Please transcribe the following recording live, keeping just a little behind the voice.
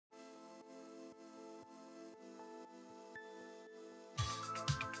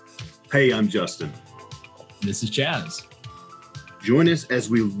Hey, I'm Justin. This is Chaz. Join us as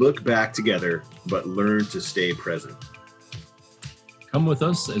we look back together, but learn to stay present. Come with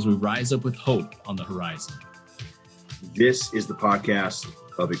us as we rise up with hope on the horizon. This is the podcast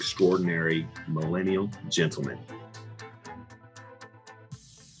of extraordinary millennial gentlemen.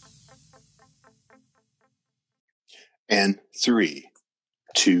 And 3,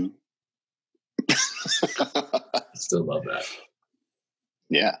 2. Still love that.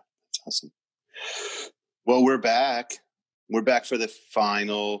 Yeah, that's awesome. Well, we're back. We're back for the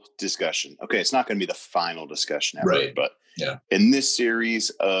final discussion. Okay, it's not going to be the final discussion ever, Right. But yeah, in this series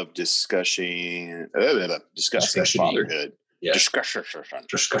of discussing fatherhood, discussion.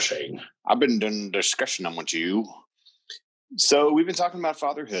 I've been doing discussion with you. So we've been talking about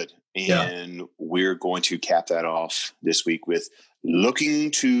fatherhood, and we're going to cap that off this week with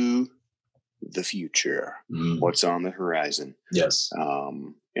looking to the future. What's on the horizon? Yes.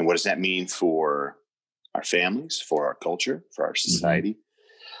 And what does that mean for our families, for our culture, for our society?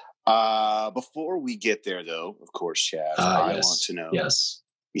 Before we get there, though, of course, Chaz, I want to know. Yes.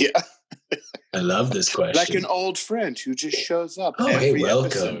 Yeah. I love this question. Like an old friend who just shows up every welcome.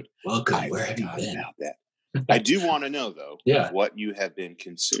 episode. Welcome. Where have you been? About that. I do want to know, though, what you have been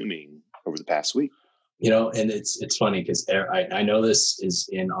consuming over the past week. You know, and it's funny because I know this is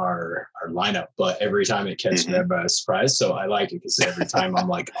in our lineup, but every time it catches me by surprise. So I like it because every time I'm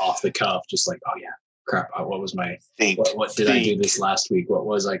like off the cuff, just like, oh yeah, crap. What was my, what did I do this last week? What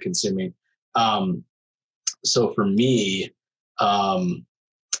was I consuming? So for me, about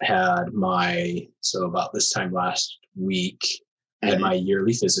this time last week, I had my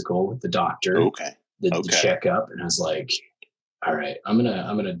yearly physical with the doctor. Okay. The checkup, and I was like, all right, I'm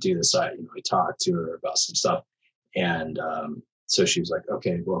gonna do this. I talked to her about some stuff, and so she was like,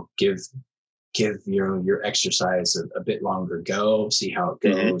 okay, well, give your exercise a bit longer go, see how it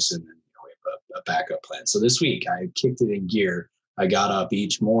goes, and then we have a backup plan. So this week I kicked it in gear. I got up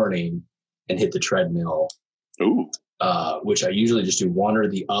each morning and hit the treadmill, which I usually just do one or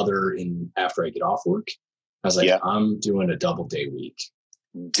the other after I get off work. I was like, I'm doing a double day week.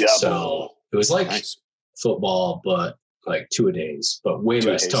 So it was like football, but like 2-a-days, but way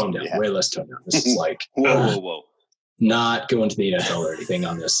less toned down. Way less toned down. This is like whoa. Not going to the NFL or anything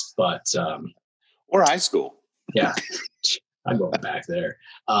on this, but or high school. Yeah, I'm going back there.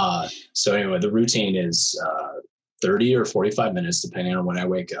 So anyway, the routine is 30 or 45 minutes, depending on when I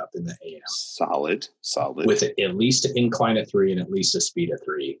wake up in the AM. Solid. With at least an incline of 3 and at least a speed of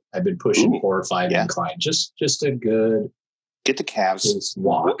 3. I've been pushing 4 or 5 incline. Just a good. Get the calves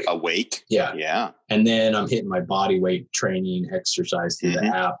walk awake. Yeah. And then I'm hitting my body weight training exercise through the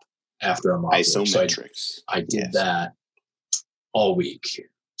app after I'm off. Isometrics. So I did that all week.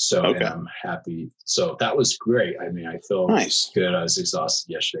 So and I'm happy. So that was great. I mean, I feel good. I was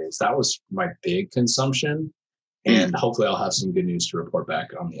exhausted yesterday. So that was my big consumption. And hopefully I'll have some good news to report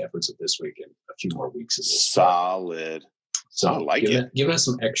back on the efforts of this week and a few more weeks of this. Solid. So I like it. Giving us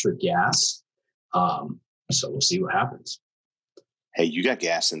some extra gas. So we'll see what happens. Hey, you got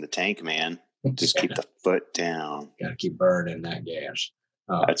gas in the tank, man. Just keep the foot down. Got to keep burning that gas.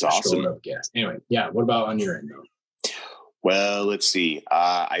 That's awesome. Up gas. Anyway, what about on your end, though? Well, let's see.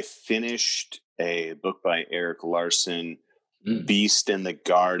 I finished a book by Eric Larson, Beast in the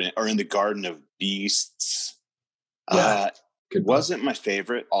Garden, or In the Garden of Beasts. Wasn't my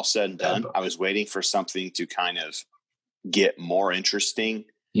favorite, all said and done. I was waiting for something to kind of get more interesting,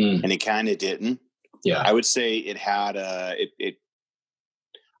 and it kind of didn't. Yeah, I would say it had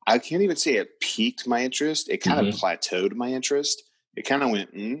I can't even say it piqued my interest. It kind of plateaued my interest. It kind of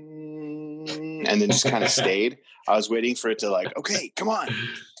went, and then just kind of stayed. I was waiting for it to like, okay, come on.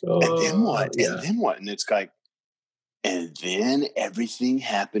 And then what? And then what? And it's like, and then everything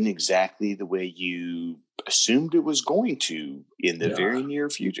happened exactly the way you assumed it was going to in the very near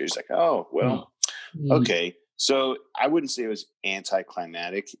future. It's like, oh, well, okay. So I wouldn't say it was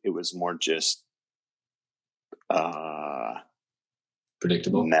anticlimactic. It was more just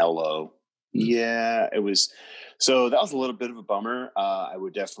predictable, mellow. Yeah, it was. So that was a little bit of a bummer. I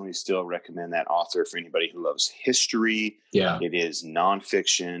would definitely still recommend that author for anybody who loves history. Yeah, it is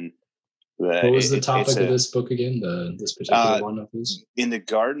nonfiction. What was the topic of this book again? This particular one of these? In the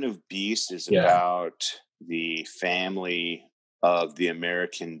Garden of Beasts is about the family of the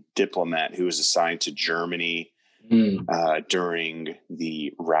American diplomat who was assigned to Germany during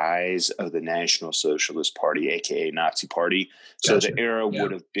the rise of the National Socialist Party, aka Nazi Party. Gotcha. So the era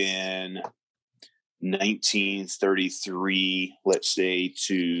would have been 1933, let's say,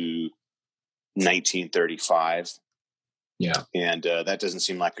 to 1935. Yeah. And that doesn't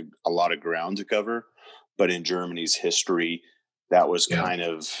seem like a lot of ground to cover. But in Germany's history, that was kind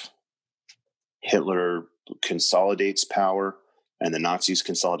of Hitler consolidates power and the Nazis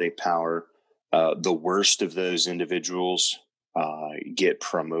consolidate power. The worst of those individuals get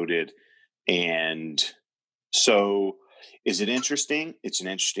promoted. And so is it interesting? It's an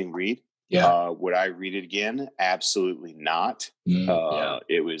interesting read. Yeah. Would I read it again? Absolutely not. Yeah.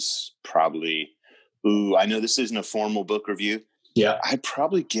 It was probably, I know this isn't a formal book review. Yeah. I'd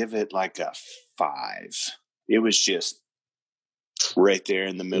probably give it like a 5. It was just right there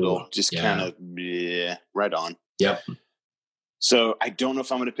in the middle, just kind of right on. Yep. So I don't know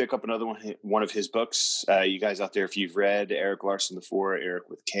if I'm going to pick up another one of his books. You guys out there, if you've read Eric Larson before, Eric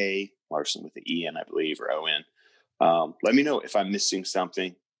with K, Larson with the E-N, I believe, or O-N, let me know if I'm missing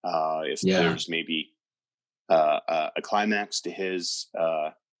something. If there's maybe a climax to his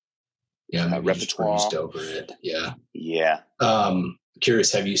repertoire. Just over it. Yeah. Yeah.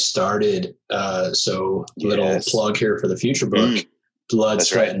 Curious, have you started? Little plug here for the future book, Blood,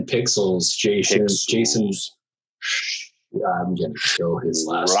 Sweat, and Pixels. Jason. I'm going to kill his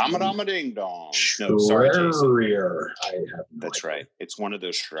last name. Ramading Dong. No, sorry, Jason. I have no That's idea. right. It's one of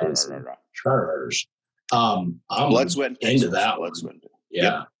those Shrars. I'm Blood, Sweat, and Pixels. Into that Blood, one. Sweat, and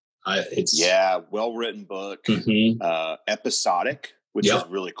Yeah. It's well-written book. Episodic, which is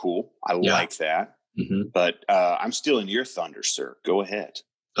really cool. I like that. But I'm still in your thunder, sir. Go ahead.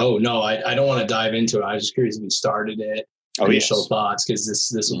 Oh, no, I don't want to dive into it. I was just curious if you started it. Initial thoughts, because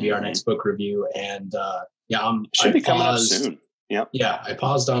this will be our next book review. And should be coming up soon. Yep. Yeah, I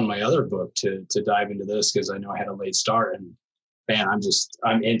paused on my other book to dive into this because I know I had a late start, and man,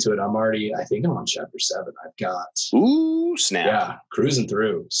 I'm into it. I think I'm on chapter 7. I've got snap. Yeah, cruising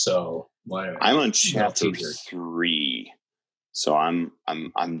through. So I'm on chapter 3. So I'm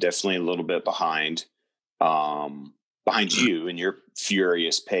definitely a little bit behind you in your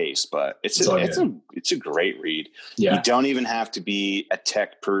furious pace, but it's a great read. Yeah. You don't even have to be a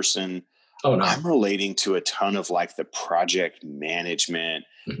tech person. Oh, no. I'm relating to a ton of like the project management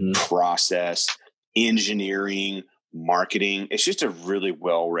process, engineering, marketing. It's just a really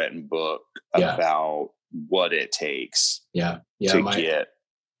well-written book about what it takes to get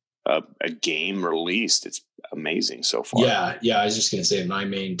a game released. It's amazing so far. Yeah. I was just going to say my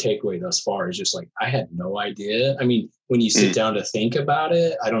main takeaway thus far is just like, I had no idea. I mean, when you sit down to think about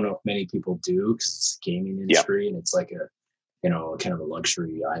it, I don't know if many people do because it's a gaming industry and it's like a kind of a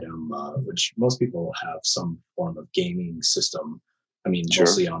luxury item, which most people have some form of gaming system. I mean,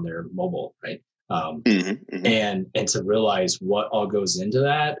 mostly on their mobile, right? And to realize what all goes into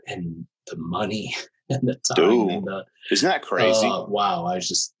that and the money and the time. Isn't that crazy? Wow. I was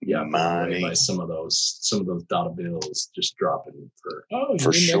just blown away by some of those dollar bills just dropping for an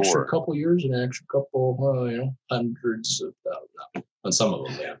extra couple years, an extra couple, hundreds of thousands on some of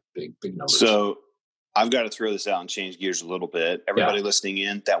them. Yeah. Big numbers. So I've got to throw this out and change gears a little bit. Everybody listening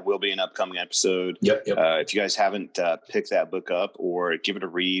in, that will be an upcoming episode. Yep. If you guys haven't picked that book up or give it a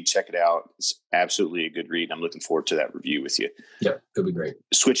read, check it out. It's absolutely a good read. I'm looking forward to that review with you. Yep. It'll be great.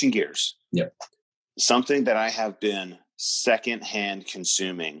 Switching gears. Yep. Something that I have been secondhand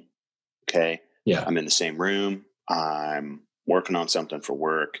consuming. Okay. Yeah. I'm in the same room. I'm working on something for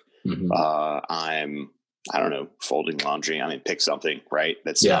work. I'm, I don't know, folding laundry. I mean, pick something, right?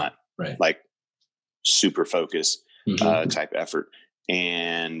 That's not like super focus type effort.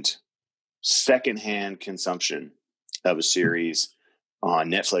 And secondhand consumption of a series on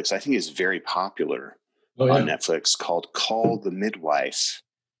Netflix, I think is very popular on Netflix, called Call the Midwife,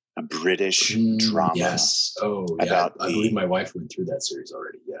 a British drama. Yes. Oh, yeah. I believe my wife went through that series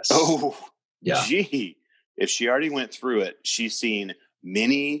already. Yes. Oh, yeah. Gee, if she already went through it, she's seen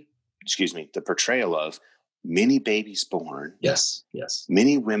the portrayal of many babies born. Yes.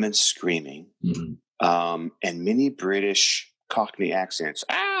 Many women screaming. And many British Cockney accents.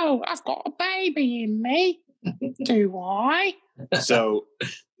 Oh, I've got a baby in me. Do I? So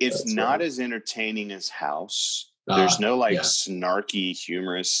it's not as entertaining as House. There's no snarky,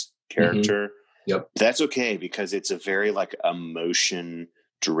 humorous character. Yep. That's okay because it's a very like emotion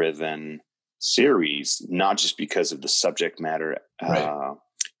driven series, not just because of the subject matter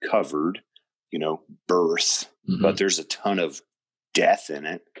covered, birth, but there's a ton of death in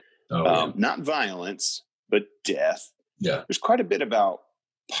it. Not violence, but death. Yeah. There's quite a bit about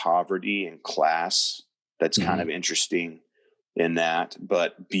poverty and class that's kind of interesting in that.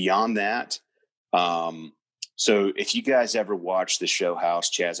 But beyond that, so if you guys ever watch the show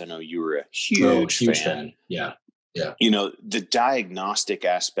House, Chaz, I know you were a huge fan. Yeah. The diagnostic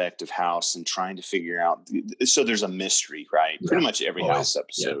aspect of House and trying to figure out. So there's a mystery, right? Yeah. Pretty much every House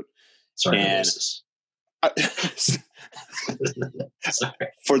episode. Yeah.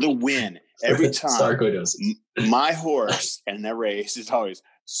 For the win every time. My horse and that race is always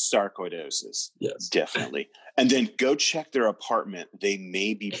sarcoidosis. Yes. Definitely. And then go check their apartment. They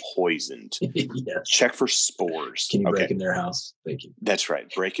may be poisoned. Yes. Check for spores. Can you break in their house? Thank you. That's right.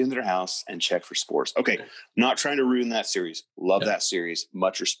 Break into their house and check for spores. Okay. Not trying to ruin that series. Love that series.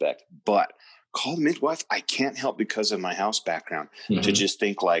 Much respect. But Call the Midwife, I can't help because of my house background to just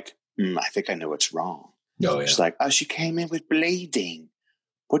think like, I think I know what's wrong. Oh, yeah. She's like, oh, she came in with bleeding.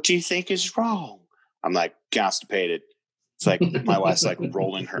 What do you think is wrong? I'm like, constipated. It's like my wife's like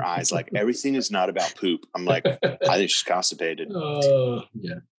rolling her eyes, like everything is not about poop. I'm like, I think she's constipated.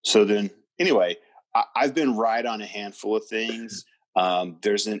 Yeah. So then, anyway, I've been right on a handful of things.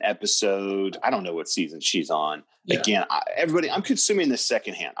 There's an episode. I don't know what season she's on. Yeah. Again, everybody, I'm consuming this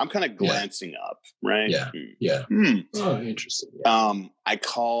secondhand. I'm kind of glancing up, right? Yeah. Yeah. Oh, interesting. Yeah. I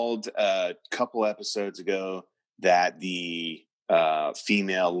called a couple episodes ago that the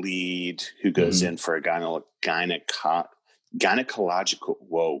female lead who goes in for a gynecological.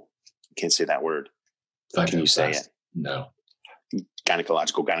 Whoa, I can't say that word. Can you say it? No.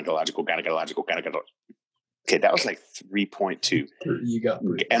 Gynecological. Okay, that was like 3.2. You got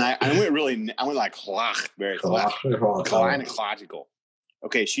 3. And I went like very gynecological.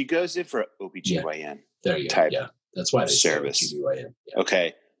 Okay, she goes in for OBGYN. There you go. Type that's why they service. OBGYN. Yeah.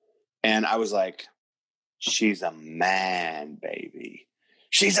 Okay, and I was like, she's a man, baby.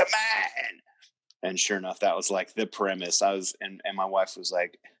 She's a man. And sure enough, that was like the premise. And my wife was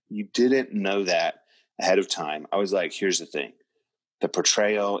like, you didn't know that ahead of time. I was like, here's the thing. The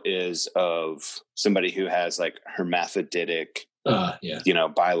portrayal is of somebody who has like hermaphroditic,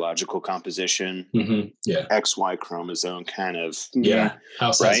 biological composition, XY chromosome kind of.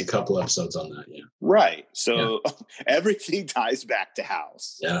 House has a couple episodes on that. Yeah. Right. So everything ties back to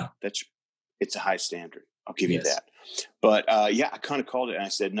House. Yeah. It's a high standard. I'll give you that. But I kind of called it and I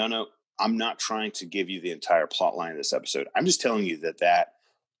said, no, I'm not trying to give you the entire plot line of this episode. I'm just telling you that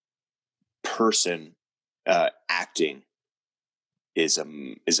person acting is a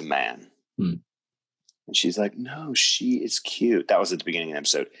man. And she's like, no, she is cute. That was at the beginning of the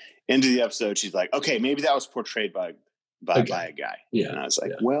episode. Into the episode, she's like, okay, maybe that was portrayed by a guy. Yeah. And I was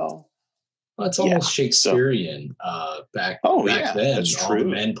like, well, it's almost Shakespearean. Back then, that's true. All the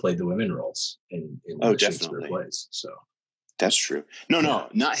men played the women roles in the Shakespeare plays. So that's true. No,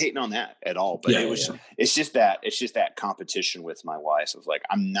 not hating on that at all. But it's just that competition with my wife of like,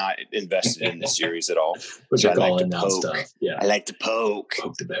 I'm not invested in the series at all. But you're calling now stuff. Yeah. I like to poke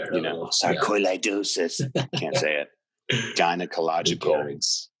the bear. Sarcoidosis. Can't say it. Gynecological.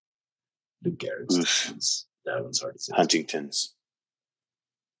 Lou Gehrig's. That one's hard to say. Huntington's.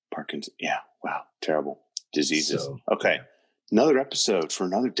 Parkinson's. Yeah. Wow. Terrible diseases. Okay. Another episode for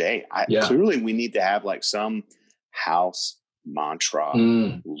another day. Clearly we need to have like some house mantra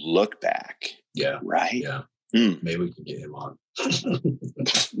look back. Yeah. Right? Yeah. Maybe we can get him on.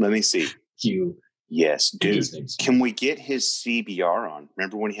 Let me see. Yes, dude. Can we get his CBR on?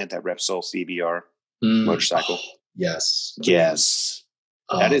 Remember when he had that Repsol CBR motorcycle? Yes. Yes.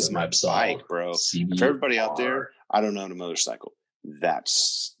 That is my bike, bro. CBR. For everybody out there, I don't own a motorcycle. That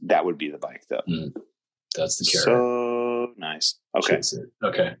would be the bike though. That's the carrot. So nice. Okay.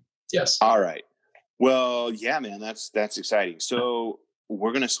 Okay. Yes. All right. Well, yeah, man, that's exciting. So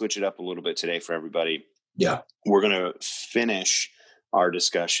we're going to switch it up a little bit today for everybody. Yeah. We're going to finish our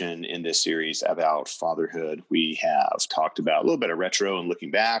discussion in this series about fatherhood. We have talked about a little bit of retro and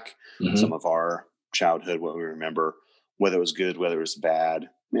looking back, some of our childhood, what we remember, whether it was good, whether it was bad.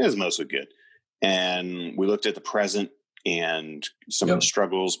 It was mostly good. And we looked at the present and some of the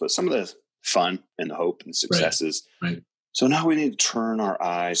struggles, but some of the fun and the hope and successes. Right. So now we need to turn our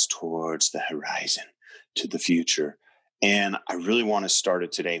eyes towards the horizon, to the future. And I really want to start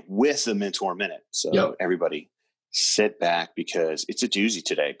it today with the Mentor Minute. So everybody sit back because it's a doozy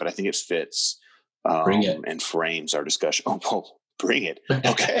today, but I think it fits bring it. And frames our discussion. Oh, well, bring it.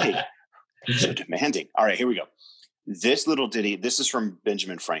 Okay. So demanding. All right, here we go. This little ditty, this is from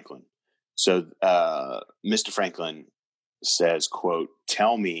Benjamin Franklin. So Mr. Franklin says, quote,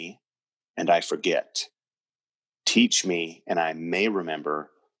 "Tell me and I forget. Teach me and I may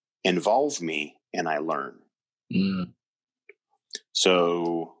remember. Involve me and I learn."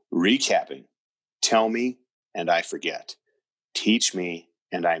 So recapping, tell me and I forget. Teach me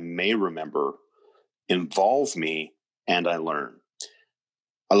and I may remember. Involve me and I learn.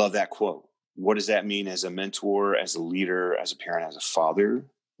 I love that quote. What does that mean as a mentor, as a leader, as a parent, as a father?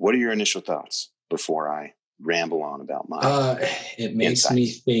 What are your initial thoughts before I ramble on about my it makes me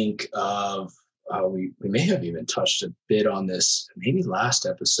think of we may have even touched a bit on this maybe last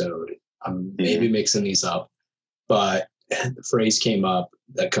episode. I'm maybe mixing these up, but the phrase came up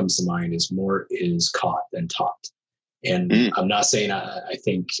that comes to mind is more is caught than taught. And I'm not saying I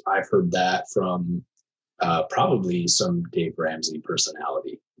think I've heard that from probably some Dave Ramsey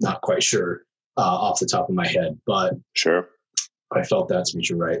personality. Not quite sure off the top of my head, but sure, I felt that to be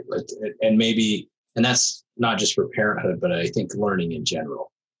true, right? And maybe, and that's not just for parenthood, but I think learning in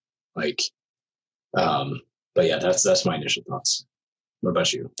general. Like, but yeah, that's my initial thoughts. What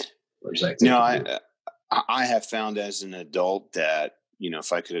about you? No, I have found as an adult that,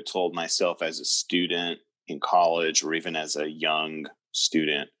 if I could have told myself as a student in college or even as a young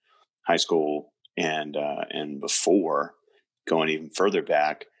student, high school and before, going even further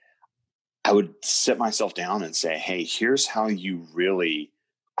back, I would sit myself down and say, hey, here's how you really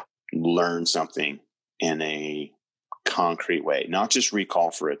learn something in a concrete way, not just recall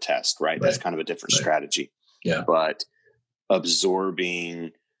for a test, right? That's kind of a different strategy. Yeah. But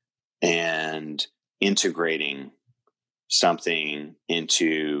absorbing and integrating something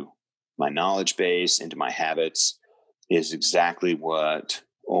into my knowledge base, into my habits, is exactly what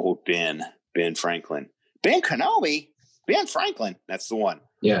old Ben Franklin, Ben Kenobi, Ben Franklin, that's the one.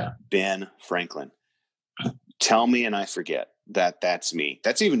 Yeah. Ben Franklin. Tell me and I forget. That's me.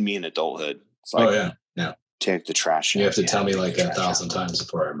 That's even me in adulthood. It's like, yeah. Take the trash out. You have to tell me like 1,000 times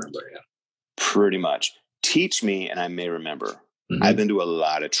before I remember. Yeah. Pretty much. Teach me and I may remember. Mm-hmm. I've been to a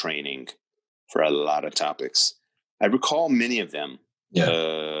lot of training for a lot of topics. I recall many of them,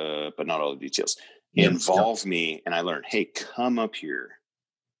 but not all the details. Involve me and I learn, hey, come up here.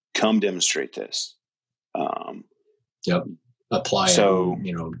 Come demonstrate this. Apply it,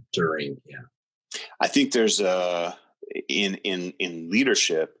 during. Yeah. I think there's in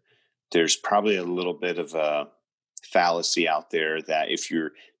leadership, there's probably a little bit of a fallacy out there that if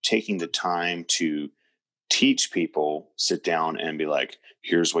you're taking the time to teach people, sit down and be like,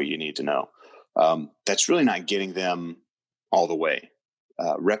 here's what you need to know. That's really not getting them all the way.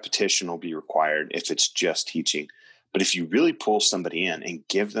 Repetition will be required if it's just teaching. But if you really pull somebody in and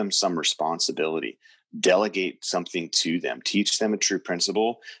give them some responsibility, delegate something to them, teach them a true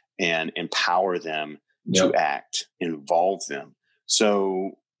principle and empower them to act, involve them.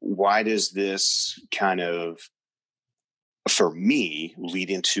 So why does this kind of, for me, lead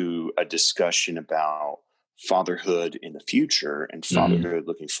into a discussion about fatherhood in the future and fatherhood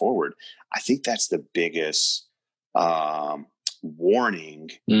looking forward? I think that's the biggest warning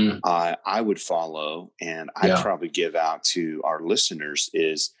I would follow, and I'd probably give out to our listeners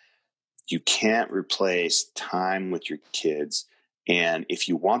is you can't replace time with your kids. And if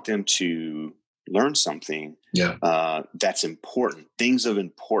you want them to learn something that's important, things of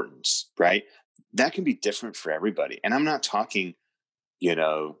importance, right? That can be different for everybody. And I'm not talking,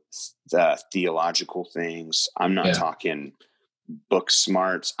 the theological things. I'm not talking book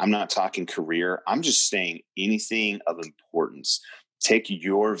smarts. I'm not talking career. I'm just saying anything of importance. Take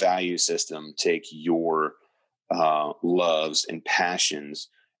your value system, take your loves and passions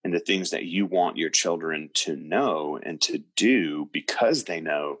and the things that you want your children to know and to do because they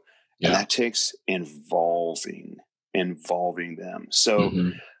know. And that takes involving them.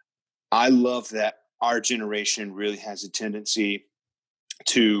 So I love that our generation really has a tendency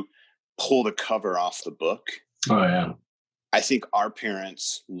to pull the cover off the book. Oh, yeah. I think our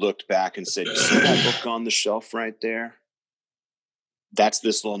parents looked back and said, you see that book on the shelf right there? That's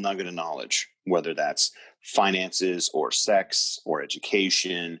this little nugget of knowledge, whether that's finances or sex or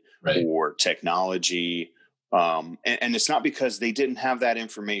education or technology. And it's not because they didn't have that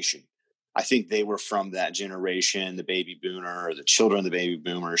information. I think they were from that generation, the baby boomer or the children of the baby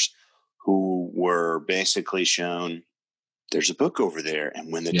boomers, who were basically shown, there's a book over there.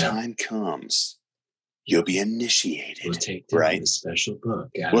 And when the time comes, you'll be initiated. We'll take down this special book.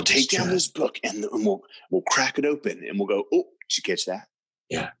 We'll take down this book and we'll crack it open and we'll go, oh, did you catch that?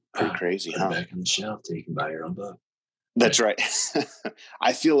 Yeah. Pretty crazy, huh? Put it back on the shelf so you can buy your own book. That's right.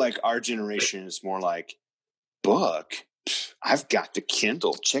 I feel like our generation is more like, book? I've got the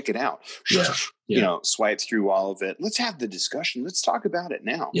Kindle. Check it out. Swipe through all of it. Let's have the discussion. Let's talk about it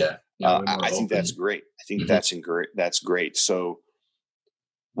now. I think that's great. I think that's great. So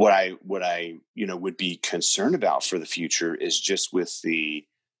what I would be concerned about for the future is just with the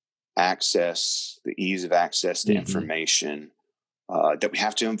ease of access to information, that we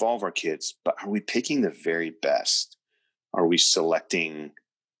have to involve our kids. But are we picking the very best? Are we selecting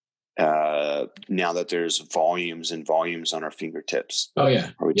now that there's volumes and volumes on our fingertips? Oh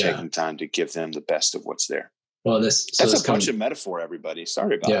yeah. Are we taking time to give them the best of what's there? Well, that's a bunch of metaphor, everybody.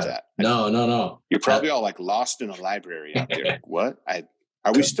 Sorry about that. No. You're probably all like lost in a library out there. Like, what?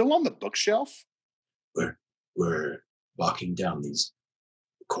 Are we still on the bookshelf? We're walking down these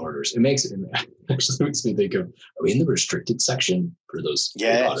corridors. It actually makes me think of, are we in the restricted section for those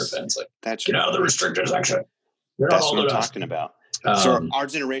water vents? Like, that's get out of the restricted section. That's old what I'm enough. talking about. So our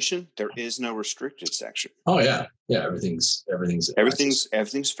generation, there is no restricted section. Oh yeah. Everything's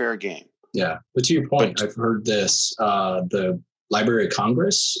fair game. Yeah. But to your point, I've heard this, the Library of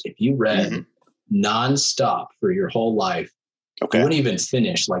Congress, if you read nonstop for your whole life, you wouldn't even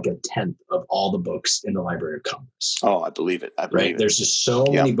finish like a tenth of all the books in the Library of Congress. Oh, I believe it. Right. There's just so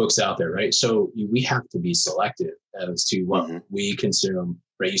many books out there, right? So we have to be selective as to what we consume,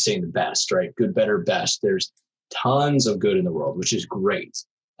 right? You're saying the best, right? Good, better, best. There's tons of good in the world, which is great.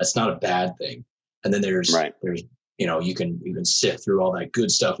 That's not a bad thing. And then there's you can sift through all that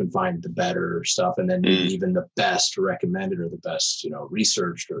good stuff and find the better stuff, and then maybe even the best recommended or the best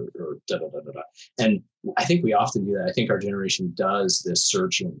researched or da da da da da. And I think we often do that. I think our generation does this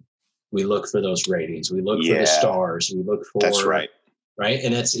searching. We look for those ratings. We look for the stars. We look for that's right.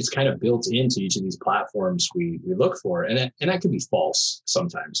 And it's kind of built into each of these platforms we look for, and that can be false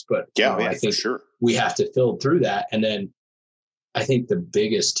sometimes. But I think we have to filter through that, and then I think the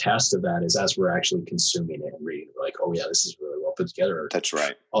biggest test of that is as we're actually consuming it and reading it, we're like, oh yeah, this is really well put together. That's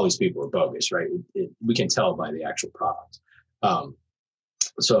right. All these people are bogus, right? We can tell by the actual product.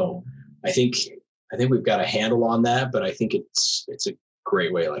 So I think we've got a handle on that, but I think it's a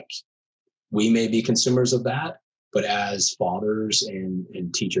great way. Like, we may be consumers of that, but as fathers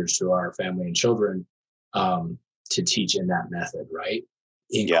and teachers to our family and children, to teach in that method, right?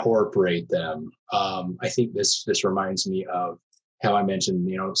 Incorporate them. I think this reminds me of how I mentioned,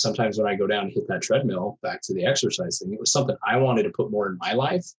 sometimes when I go down and hit that treadmill, back to the exercise thing, it was something I wanted to put more in my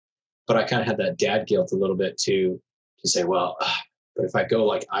life, but I kind of had that dad guilt a little bit to say, well, but if I go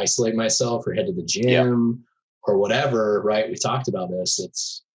like isolate myself or head to the gym or whatever, right? We talked about this.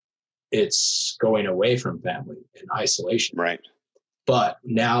 It's going away from family and isolation. Right. But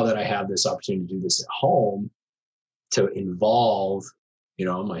now that I have this opportunity to do this at home, to involve,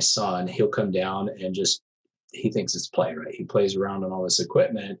 my son, he'll come down and he thinks it's play, right? He plays around on all this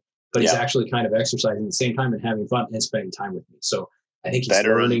equipment, but he's actually kind of exercising at the same time and having fun and spending time with me. So I think he's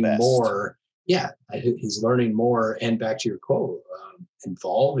learning more. Yeah. He's learning more. And back to your quote,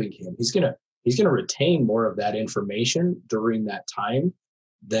 involving him, he's going to retain more of that information during that time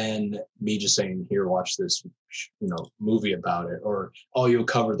than me just saying, here, watch this, movie about it, or, oh, you'll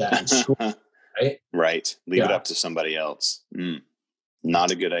cover that in school. Right. Right. Leave it up to somebody else.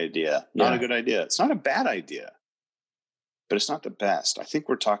 Not a good idea. Not a good idea. It's not a bad idea, but it's not the best. I think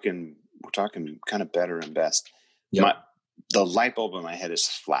we're talking kind of better and best. Yep. The light bulb in my head is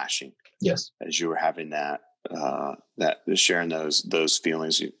flashing. Yes. As you were having that sharing those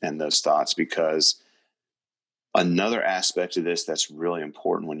feelings and those thoughts, because another aspect of this that's really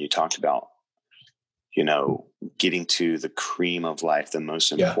important when you talk about, getting to the cream of life, the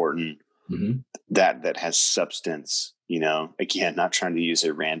most important, that has substance, again, not trying to use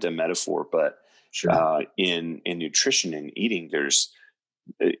a random metaphor, but in nutrition and eating, there's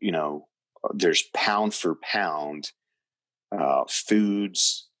pound for pound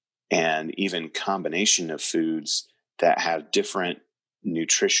foods and even combination of foods that have different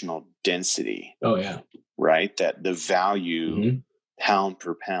nutritional density. Oh yeah. Right. That the value pound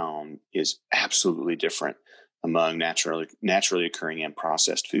per pound is absolutely different among naturally occurring and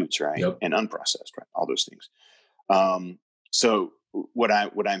processed foods, right? Yep. And unprocessed, right? All those things. So what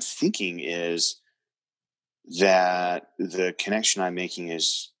I'm thinking is that the connection I'm making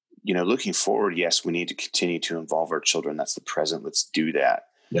is, looking forward, yes, we need to continue to involve our children. That's the present. Let's do that.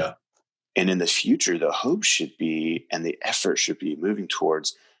 Yeah. And in the future, the hope should be, and the effort should be moving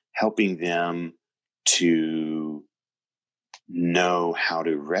towards helping them to know how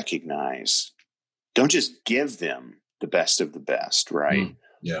to recognize. Don't just give them the best of the best, right?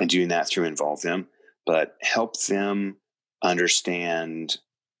 And doing that through involve them, but help them understand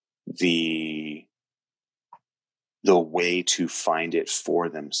the way to find it for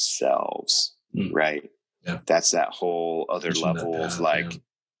themselves, right? Yeah. That's that whole other level of like,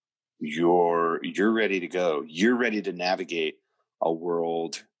 you're ready to go. You're ready to navigate a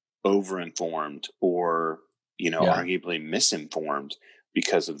world overinformed or, arguably misinformed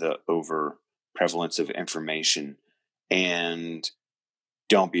because of the over prevalence of information. And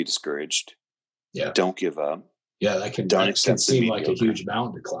don't be discouraged. Yeah. Don't give up. Yeah. That can seem like a huge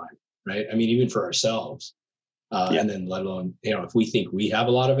mountain to climb, right? I mean, even for ourselves. And then let alone, if we think we have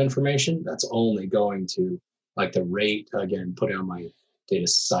a lot of information, that's only going to, like, the rate, again, putting on my data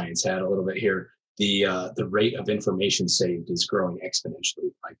science hat a little bit here, the rate of information saved is growing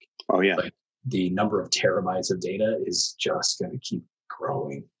exponentially. Like the number of terabytes of data is just going to keep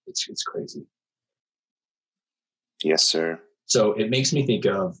growing. It's crazy. Yes, sir. So it makes me think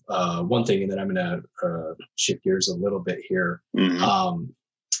of one thing, and then I'm going to shift gears a little bit here.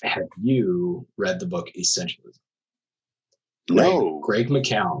 Have you read the book Essentialism? Greg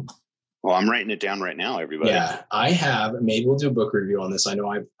McCown. Well, I'm writing it down right now, everybody. Yeah, I have. Maybe we'll do a book review on this. I know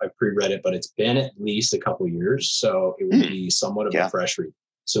I've pre-read it, but it's been at least a couple of years, so it would be somewhat of a fresh read.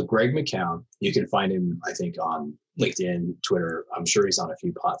 So Greg McCown, you can find him, I think, on LinkedIn, Twitter. I'm sure he's on a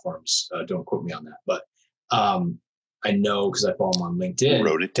few platforms. Don't quote me on that, but I know because I follow him on LinkedIn.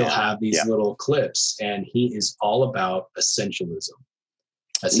 Wrote it down. He'll have these little clips, and he is all about essentialism.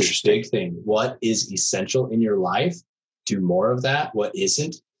 That's his big thing. What is essential in your life? Do more of that. What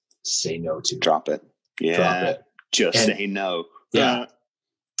isn't? Say no to. Drop it. Yeah. Drop it. Just say no. Yeah.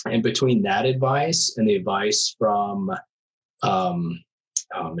 And between that advice and the advice from, I'm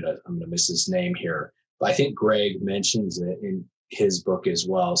gonna miss his name here, but I think Greg mentions it in his book as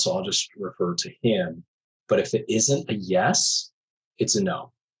well. So I'll just refer to him. But if it isn't a yes, it's a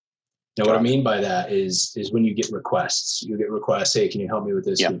no. Now, what I mean by that is when you get requests, hey, can you help me with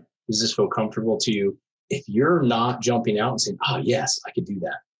this? Yep. Does this feel comfortable to you? If you're not jumping out and saying, oh, yes, I could do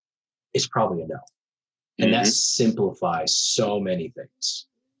that, it's probably a no. And that simplifies so many things,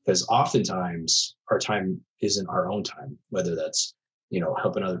 because oftentimes our time isn't our own time, whether that's,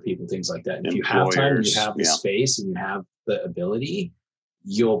 helping other people, things like that. And if you have time and you have the space and you have the ability,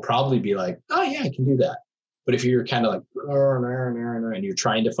 you'll probably be like, oh yeah, I can do that. But if you're kind of like, and you're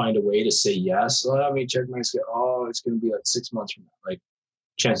trying to find a way to say yes, let me check my schedule. Oh, it's going to be like 6 months from now. Like,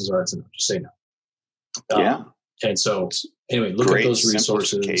 chances are it's enough. Just say no. And so anyway, look at those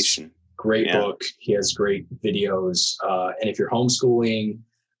resources. Great book. He has great videos. And if you're homeschooling,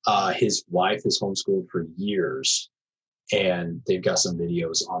 his wife is homeschooled for years, and they've got some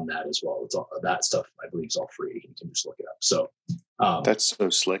videos on that as well. It's all that stuff, I believe, is all free. You can just look it up. So that's so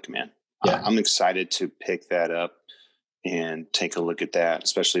slick, man. Yeah. I'm excited to pick that up and take a look at that,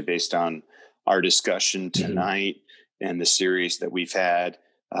 especially based on our discussion tonight and the series that we've had.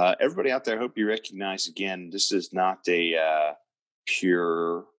 Everybody out there, I hope you recognize, again, this is not a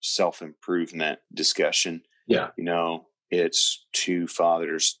pure self-improvement discussion. Yeah. It's two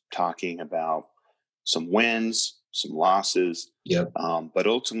fathers talking about some wins, some losses, but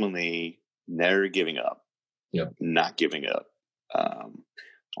ultimately never giving up, not giving up.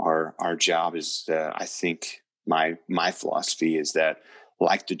 Our job is, I think my philosophy is that,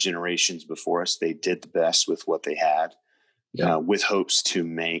 like the generations before us, they did the best with what they had, with hopes to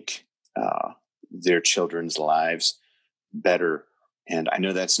make their children's lives better. And I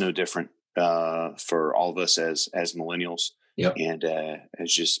know that's no different for all of us as millennials and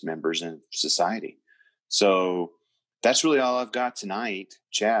as just members in society. So that's really all I've got tonight.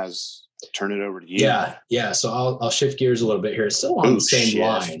 Chaz, turn it over to you. Yeah. So I'll shift gears a little bit here. It's still on the same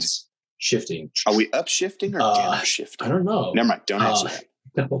lines. Shifting. Are we up shifting or down shifting? I don't know. Never mind. Don't answer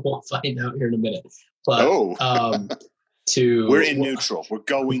that. We'll find out here in a minute. But we're in neutral. We're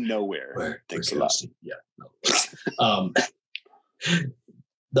going nowhere. Thanks a lot. Yeah.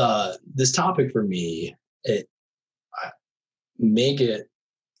 This topic for me, make it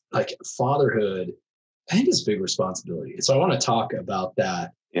like fatherhood. I think it's a big responsibility. So I want to talk about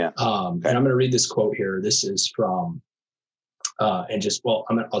that. Yeah. And I'm going to read this quote here. This is from, I'll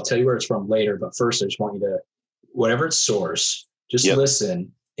tell you where it's from later, but first I just want you to, whatever its source, just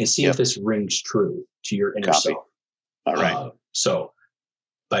listen and see if this rings true to your inner self. All right. So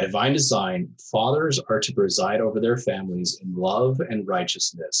by divine design, fathers are to preside over their families in love and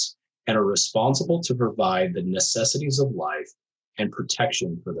righteousness, and are responsible to provide the necessities of life and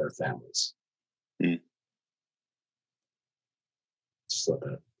protection for their families. Just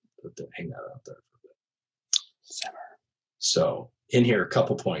hang that out there for a bit. So in here, a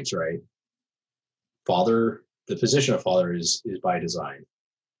couple points, right? Father, the position of father is by design,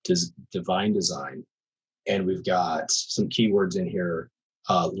 divine design. And we've got some keywords in here,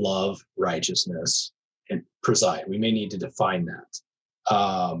 love, righteousness, and preside. We may need to define that.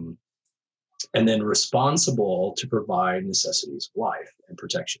 And then responsible to provide necessities of life and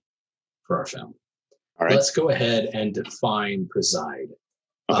protection for our family. All right. Let's go ahead and define preside,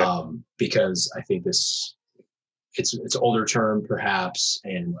 because I think it's older term perhaps,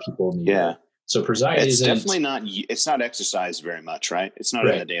 and people need it. So preside it's definitely not. It's not exercised very much, right? It's not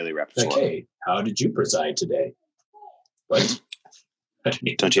in the daily repertoire. Okay, how did you preside today? What?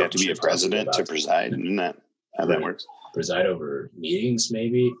 Don't you have to be a president to preside? Isn't that how that works? Preside over meetings,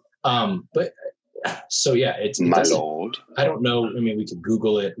 maybe. But so it my lord. I don't know. I mean, we could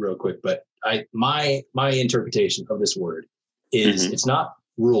Google it real quick, but my interpretation of this word is it's not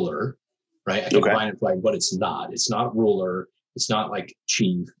ruler, right? I can find what it's not. It's not ruler. It's not like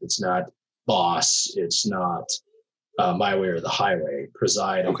chief. It's not boss. It's not my way or the highway.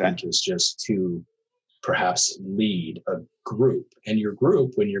 Preside, I think, is just to perhaps lead a group. And your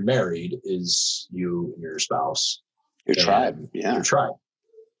group, when you're married, is you and your spouse. Your tribe. Yeah. Your tribe.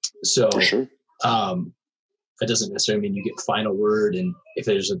 So, for sure. That doesn't necessarily mean you get final word. And if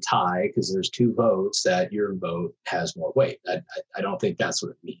there's a tie, because there's 2 votes, that your vote has more weight. I don't think that's what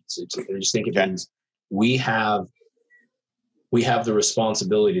it means. I just think it means we have the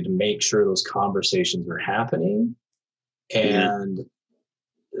responsibility to make sure those conversations are happening. And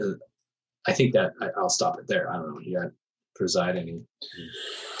I think that I'll stop it there. I don't know. You got preside any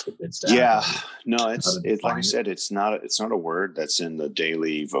tidbits? No, it's like I said, it's not a word that's in the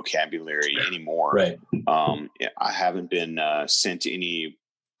daily vocabulary anymore. Right. I haven't been sent any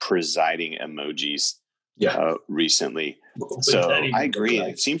presiding emojis recently. So I agree.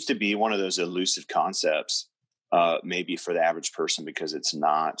 It seems to be one of those elusive concepts, maybe for the average person, because it's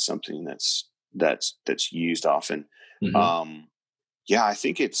not something that's used often. I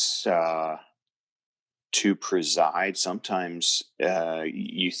think it's to preside. Sometimes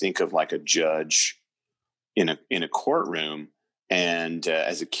you think of like a judge in a courtroom, and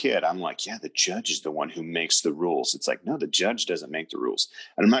as a kid, I'm like, the judge is the one who makes the rules. It's like, no, the judge doesn't make the rules.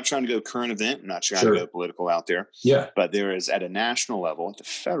 And I'm not trying to go current event. I'm not trying to go political out there. Yeah. But there is, at a national level, at the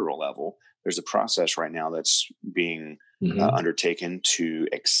federal level, there's a process right now that's being undertaken to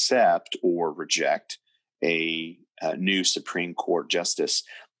accept or reject a new Supreme Court justice.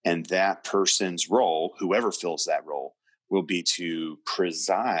 And that person's role, whoever fills that role, will be to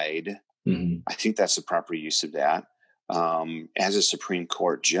preside. I think that's the proper use of that, as a Supreme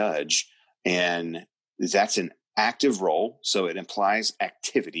Court judge. And that's an active role. So it implies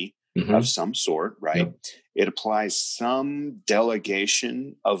activity of some sort, right? Yep. It applies some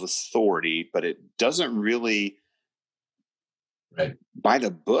delegation of authority, but it doesn't really, by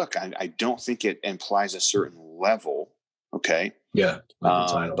the book, I don't think it implies a certain level. Okay. Yeah.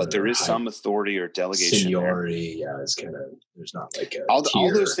 But there is some authority or delegation. Seniority. There. Yeah. It's kind of, there's not like a all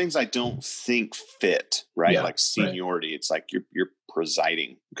those things I don't think fit, right? Yeah, like seniority. It's like you're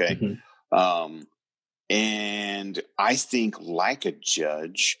presiding. Okay. And I think, like a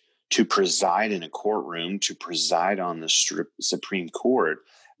judge, to preside in a courtroom, to preside on the Supreme Court,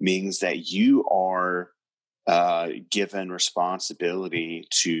 means that you are given responsibility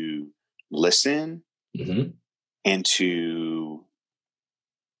to listen and to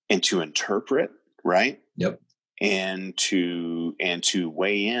interpret, right? Yep. And to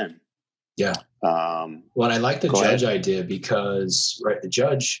weigh in. Yeah. Well, I like the judge idea because, the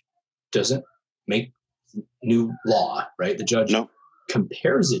judge doesn't make new law, right? The judge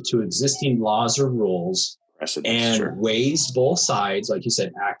compares it to existing laws or rules and weighs both sides, like you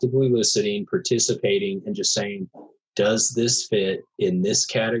said, actively listening, participating, and just saying, does this fit in this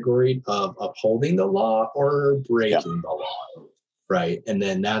category of upholding the law or breaking the law? Right. And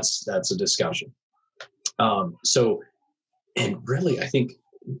then that's a discussion. And really, I think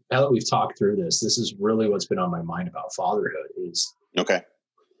now that we've talked through this is really what's been on my mind about fatherhood is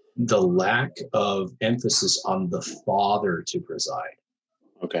the lack of emphasis on the father to preside.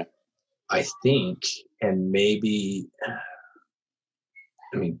 Okay. I think, and maybe,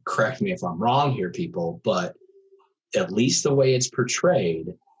 correct me if I'm wrong here, people, but at least the way it's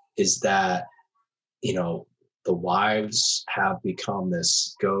portrayed is that, the wives have become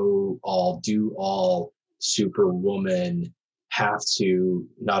this do all superwoman, have to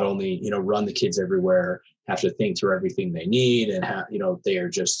not only, run the kids everywhere, have to think through everything they need, and have, they are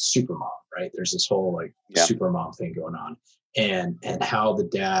just super mom, right? There's this whole super mom thing going on. And how the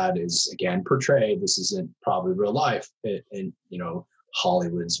dad is, again, portrayed. This isn't probably real life, and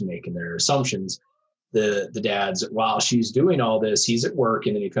Hollywood's making their assumptions. The dad's, while she's doing all this, he's at work,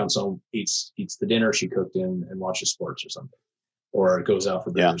 and then he comes home, eats the dinner she cooked and watches sports or something, or goes out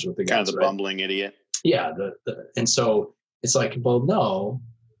for beers with the guys. Kind of the bumbling idiot. Yeah. And so it's like, well, no,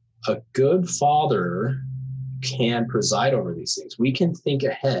 a good father can preside over these things. We can think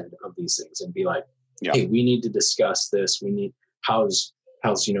ahead of these things and be like, hey, we need to discuss this. We need, how's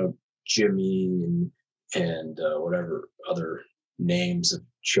Jimmy and whatever other names of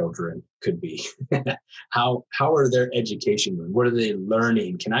children could be. How are their education going? What are they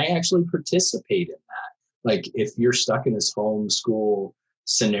learning? Can I actually participate in that? Like, if you're stuck in this homeschool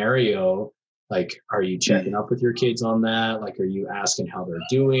scenario, like, are you checking up with your kids on that? Like, are you asking how they're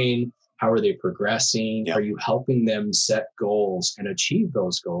doing? How are they progressing? Are you helping them set goals and achieve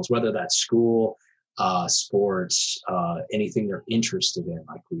those goals, whether that's school, sports, anything they're interested in,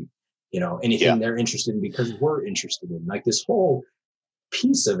 like anything they're interested in because we're interested in. Like, this whole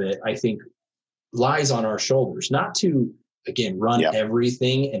piece of it, I think, lies on our shoulders, not to, again, run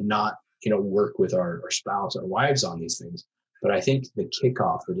everything and not, work with our spouse, our wives on these things. But I think the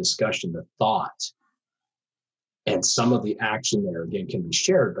kickoff, the discussion, the thought, and some of the action there, again, can be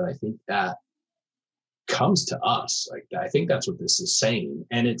shared. But I think that comes to us. Like, I think that's what this is saying.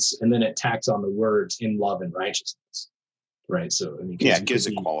 And then it tacks on the words in love and righteousness. Right. So, I mean, it gives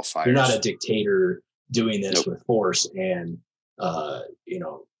it qualifiers. You're not a dictator doing this with force and,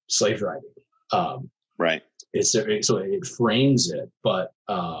 slave driving. Right. So it frames it, but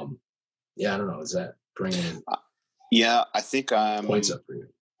I don't know. Is that bringing? I think points up for you.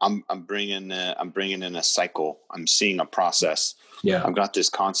 I'm bringing in a cycle. I'm seeing a process. Yeah. I've got this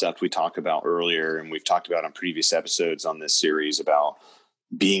concept we talked about earlier, and we've talked about on previous episodes on this series about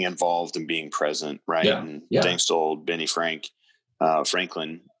being involved and being present. Right. Yeah. And thanks to old Benny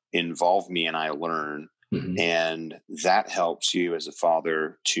Franklin, involve me and I learn. Mm-hmm. And that helps you as a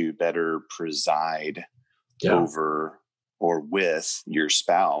father to better preside over or with your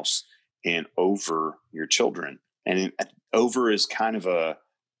spouse and over your children. And over is kind of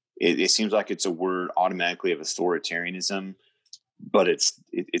it seems like it's a word automatically of authoritarianism, but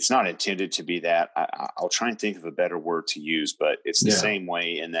it's not intended to be that. I'll try and think of a better word to use, but it's the same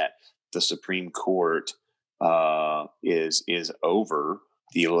way in that the Supreme Court is over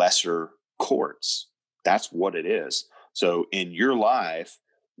the lesser courts. That's what it is. So in your life,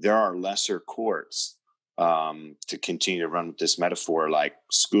 there are lesser courts, to continue to run with this metaphor, like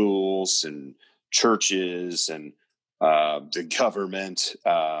schools and churches and the government,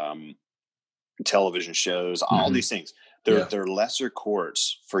 television shows, all these things. They're lesser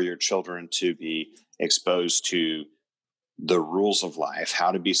courts for your children to be exposed to the rules of life,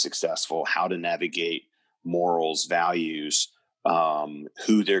 how to be successful, how to navigate morals, values,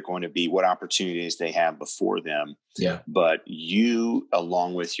 who they're going to be, what opportunities they have before them. Yeah. But you,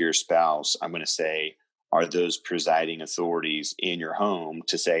 along with your spouse, I'm going to say, are those presiding authorities in your home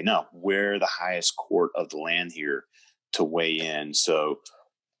to say, no, we're the highest court of the land here to weigh in. So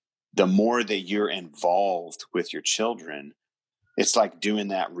the more that you're involved with your children, it's like doing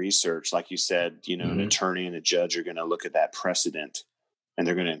that research. Like you said, an attorney and a judge are going to look at that precedent and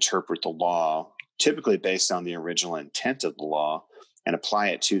they're going to interpret the law, typically based on the original intent of the law, and apply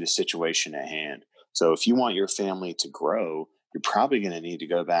it to the situation at hand. So if you want your family to grow, you're probably going to need to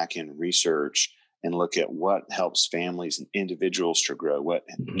go back and research and look at what helps families and individuals to grow, what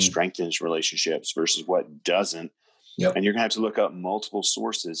strengthens relationships versus what doesn't. Yep. And you're going to have to look up multiple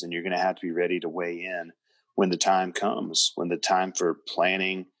sources, and you're going to have to be ready to weigh in when the time comes, when the time for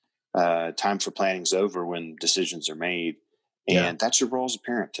planning is over, when decisions are made. And that's your role as a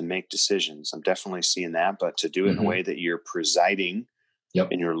parent, to make decisions. I'm definitely seeing that, but to do it in a way that you're presiding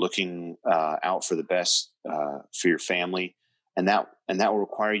and you're looking out for the best for your family. And that will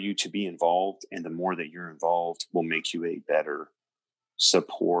require you to be involved. And the more that you're involved will make you a better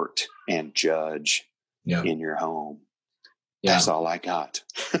support and judge in your home. Yeah. That's all I got.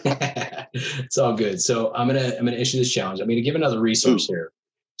 It's all good. So I'm gonna issue this challenge. I'm gonna give another resource here.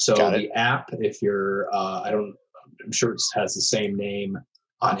 So the app, if you're I'm sure it has the same name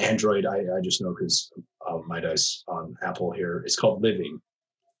on Android. I just know because of my dice on Apple here. It's called Living.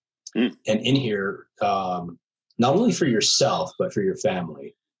 And in here, not only for yourself, but for your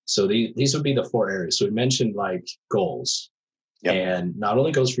family. So these would be the 4 areas. So we mentioned like goals. Yep. And not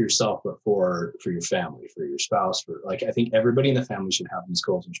only goes for yourself, but for your family, for your spouse, I think everybody in the family should have these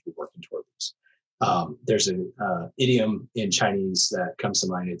goals and should be working toward this. There's an idiom in Chinese that comes to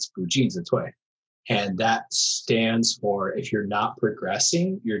mind. It's 不进则退. And that stands for, if you're not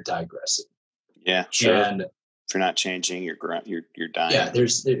progressing, you're digressing. Yeah, sure. And if you're not changing, you're dying. Yeah,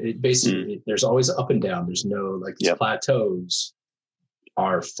 there's always up and down. There's no these plateaus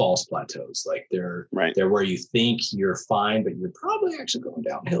are false plateaus. Like they're where you think you're fine, but you're probably actually going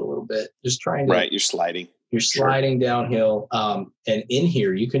downhill a little bit. Just trying to you're sliding. You're sliding downhill. And in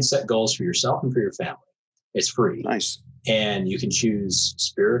here you can set goals for yourself and for your family. It's free. Nice. And you can choose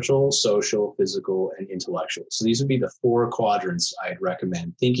spiritual, social, physical, and intellectual. So these would be the 4 quadrants I'd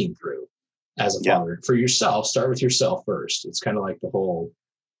recommend thinking through as a father. For yourself, start with yourself first. It's kind of like the whole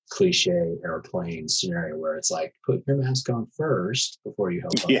cliche airplane scenario where it's like, put your mask on first before you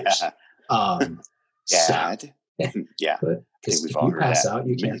help others. Dad. Yeah. Because if you pass out,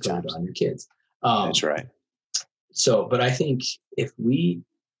 you can't put it on your kids. That's right. So, but I think if we,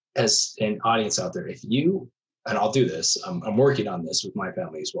 as an audience out there, if you, and I'll do this, I'm working on this with my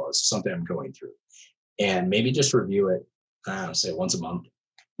family as well. It's something I'm going through. And maybe just review it, say once a month.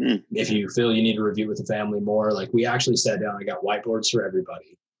 If you feel you need to review with the family more, like we actually sat down, I got whiteboards for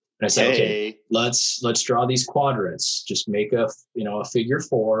everybody. And I said, okay, let's draw these quadrants. Just make a figure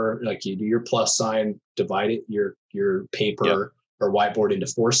 4, like you do your plus sign, divide it, your paper or whiteboard into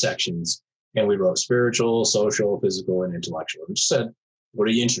 4 sections. And we wrote spiritual, social, physical, and intellectual. We just said, what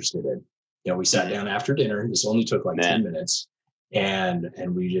are you interested in? We sat down after dinner. This only took 10 minutes. And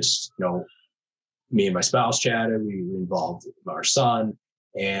we just, me and my spouse chatted. We involved our son,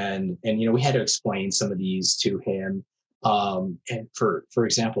 and we had to explain some of these to him. And for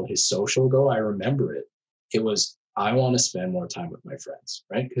example, his social goal, I remember it. It was, I want to spend more time with my friends,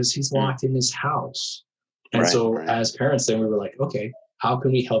 right? Because he's locked in his house. And as parents, then we were like, okay, how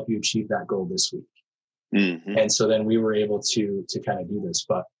can we help you achieve that goal this week? Mm-hmm. And so then we were able to kind of do this.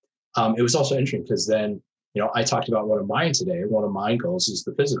 But it was also interesting because then, I talked about one of mine today. One of my goals is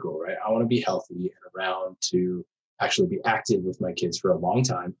the physical, right? I want to be healthy and around to actually be active with my kids for a long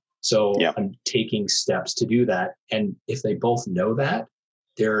time. So I'm taking steps to do that. And if they both know that,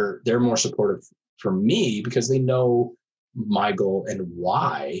 they're more supportive for me because they know my goal and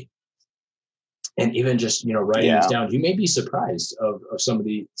why. And even just, writing these down, you may be surprised of some of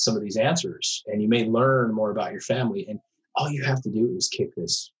these answers, and you may learn more about your family. And all you have to do is kick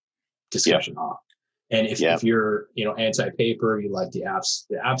this discussion off. And if you're, anti-paper, you like the apps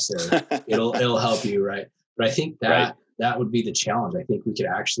there, it'll help you, right? But I think that would be the challenge. I think we could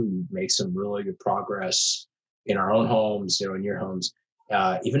actually make some really good progress in our own homes, in your homes,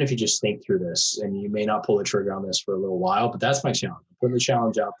 even if you just think through this. And you may not pull the trigger on this for a little while, but that's my challenge. I'm putting the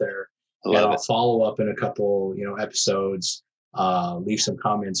challenge out there. And I'll follow up in a couple, episodes. Leave some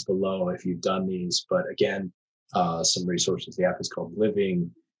comments below if you've done these. But again, some resources. The app is called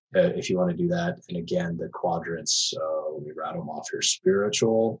Living. If you want to do that. And again, the quadrants, let me rattle them off here: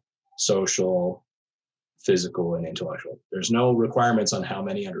 spiritual, social, physical, and intellectual. There's no requirements on how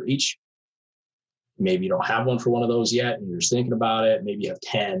many under each. Maybe you don't have one for one of those yet, and you're just thinking about it. Maybe you have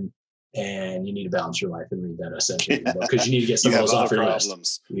 10, and you need to balance your life and read that essentially because you need to get some of those off your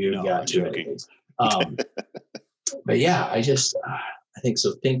list. You got to. But yeah, I think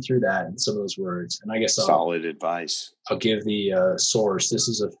so. Think through that and some of those words. And I guess solid advice. I'll give the source. This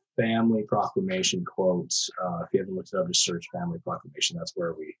is a Family Proclamation quote. If you haven't looked it up, just search Family Proclamation. That's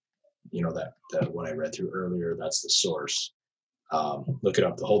where we, that what I read through earlier, that's the source. Look it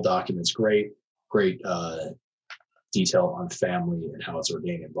up. The whole document's great detail on family and how it's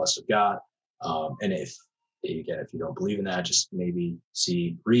ordained and blessed of God. And if you don't believe in that, just maybe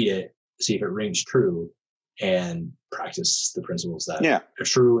read it, see if it rings true, and practice the principles that are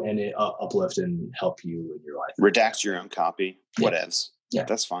true and uplift and help you in your life. Redact your own copy, whatevs. Yeah,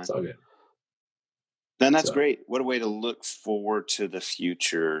 that's fine. It's all good. Then that's great. What a way to look forward to the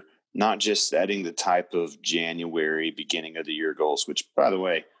future, not just setting the type of January beginning of the year goals, which, by the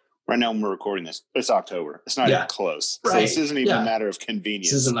way, right now when we're recording this, it's October. It's not even close. Right. So this isn't even a matter of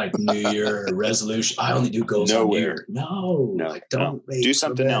convenience. This isn't like New Year resolution. I only do goals on New Year. No. Don't wait. Do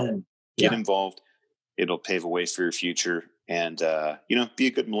something else. Get involved. It'll pave a way for your future. And, be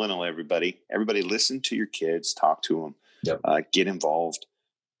a good millennial, everybody. Everybody listen to your kids, talk to them, get involved,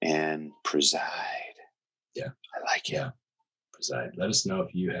 and preside. Yeah. I like it. Yeah. Preside. Let us know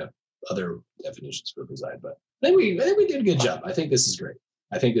if you have other definitions for preside, but I think we did a good job. I think this is great.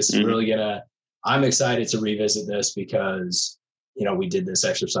 I think this is really I'm excited to revisit this because, we did this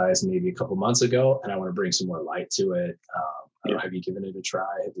exercise maybe a couple months ago, and I want to bring some more light to it. I don't know, have you given it a try?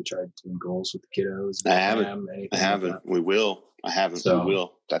 Have you tried doing goals with the kiddos? I haven't. Like we will. I haven't. We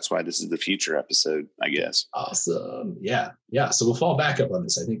will. That's why this is the future episode, I guess. Awesome. Yeah. Yeah. So we'll fall back up on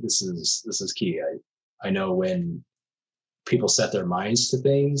this. I think this is key. I know when people set their minds to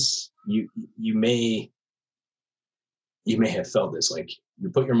things, you may have felt this, like you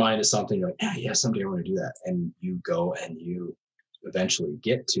put your mind to something, you're like, someday I want to do that. And you go and you eventually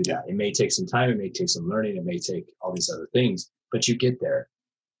get to that. It may take some time. It may take some learning. It may take all these other things, but you get there.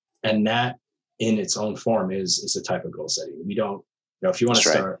 And that in its own form is a type of goal setting. We don't, if you want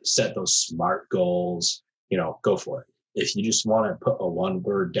to set those SMART goals, go for it. If you just want to put a one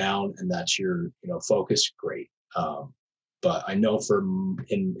word down and that's your, focus, great. But I know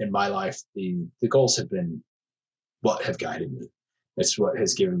in my life, the goals have been what have guided me. It's what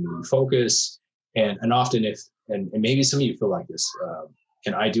has given me focus. And often and maybe some of you feel like this,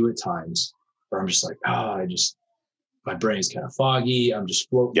 and I do at times where I'm just like, my brain's kind of foggy. I'm just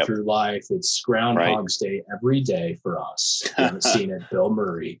floating through life. It's Groundhog's Day every day for us. If you haven't seen it, Bill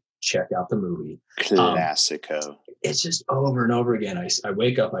Murray, check out the movie. Classico. It's just over and over again. I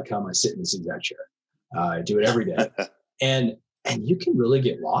wake up, I come, I sit in this exact chair. I do it every day. And you can really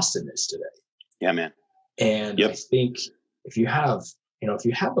get lost in this today. Yeah, man. And I think if you have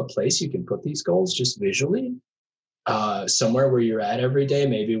a place you can put these goals just visually, somewhere where you're at every day,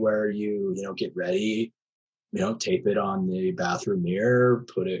 maybe where you get ready, tape it on the bathroom mirror,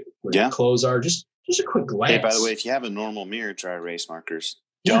 put it where your clothes are, just a quick glance. Hey, by the way, if you have a normal mirror, dry erase markers.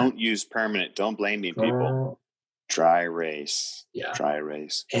 Don't use permanent. Don't blame me, people. Dry erase. Yeah. Dry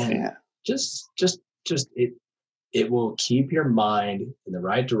erase. And just it will keep your mind in the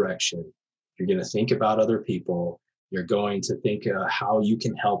right direction. You're going to think about other people. You're going to think how you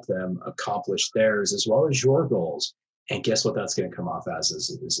can help them accomplish theirs as well as your goals. And guess what that's going to come off as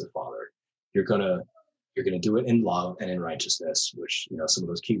a father? You're going to do it in love and in righteousness, which, some of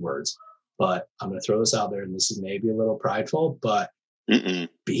those key words. But I'm going to throw this out there, and this is maybe a little prideful, but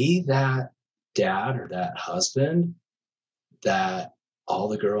be that dad or that husband that all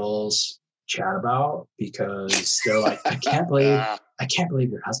the girls chat about, because they're like, I can't believe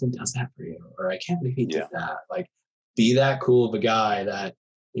your husband does that for you, or I can't believe he did that. Like, be that cool of a guy that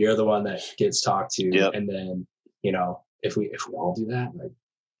you're the one that gets talked to. Yep. And then, if we all do that, like,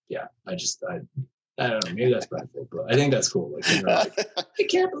 I don't know, maybe that's prideful, but I think that's cool. Like, I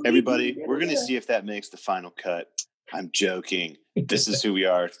can't believe everybody, we're going to see if that makes the final cut. I'm joking. This is who we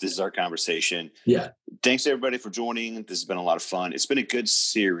are. This is our conversation. Yeah. Thanks everybody for joining. This has been a lot of fun. It's been a good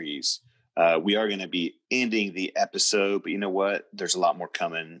series. We are going to be ending the episode, but you know what? There's a lot more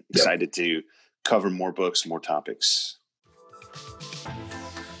coming. Excited to cover more books, more topics.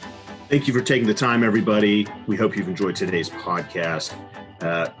 Thank you for taking the time, everybody. We hope you've enjoyed today's podcast.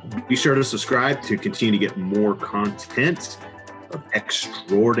 Be sure to subscribe to continue to get more content of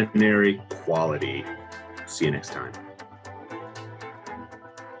extraordinary quality. See you next time.